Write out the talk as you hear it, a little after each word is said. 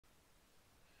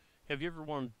Have you ever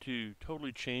wanted to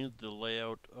totally change the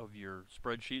layout of your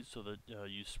spreadsheet so that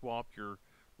you swap your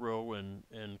row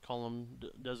and column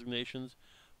designations?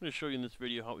 I'm going to show you in this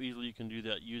video how easily you can do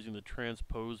that using the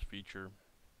Transpose feature.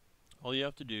 All you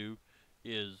have to do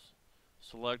is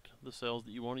select the cells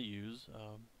that you want to use.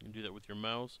 You can do that with your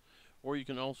mouse, or you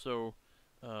can also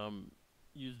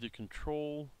use the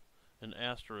Control and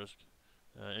asterisk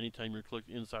anytime you're clicked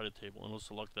inside a table, and it'll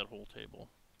select that whole table.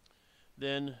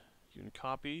 Then you can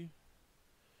copy,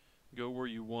 go where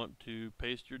you want to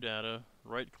paste your data,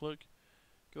 right click,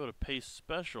 go to Paste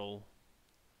Special,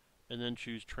 and then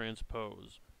choose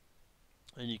Transpose.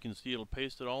 And you can see it'll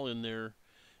paste it all in there,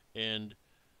 and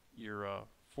your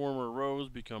former rows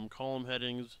become column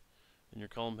headings, and your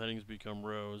column headings become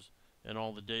rows, and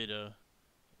all the data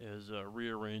is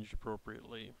rearranged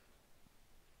appropriately.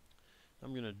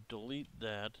 I'm going to delete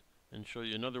that and show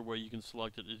you another way you can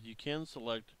select it. Is you can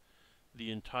select the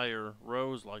entire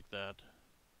rows like that.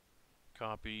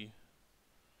 Copy,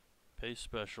 paste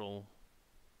special,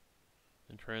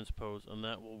 and transpose, and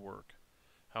that will work.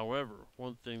 However,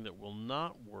 one thing that will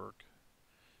not work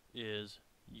is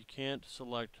you can't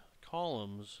select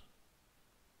columns,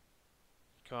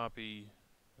 copy,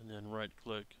 and then right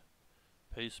click,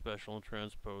 paste special, and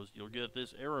transpose. You'll get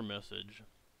this error message.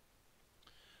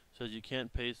 It says you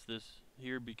can't paste this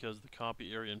here because the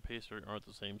copy area and paste area aren't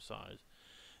the same size.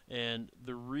 And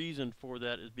the reason for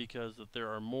that is because that there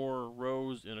are more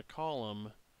rows in a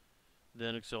column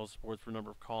than Excel supports for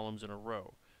number of columns in a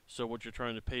row. So what you're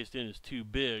trying to paste in is too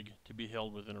big to be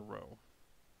held within a row.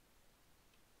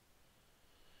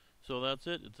 So that's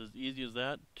it. It's as easy as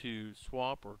that to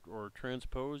swap or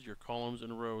transpose your columns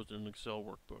and rows in an Excel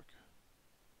workbook.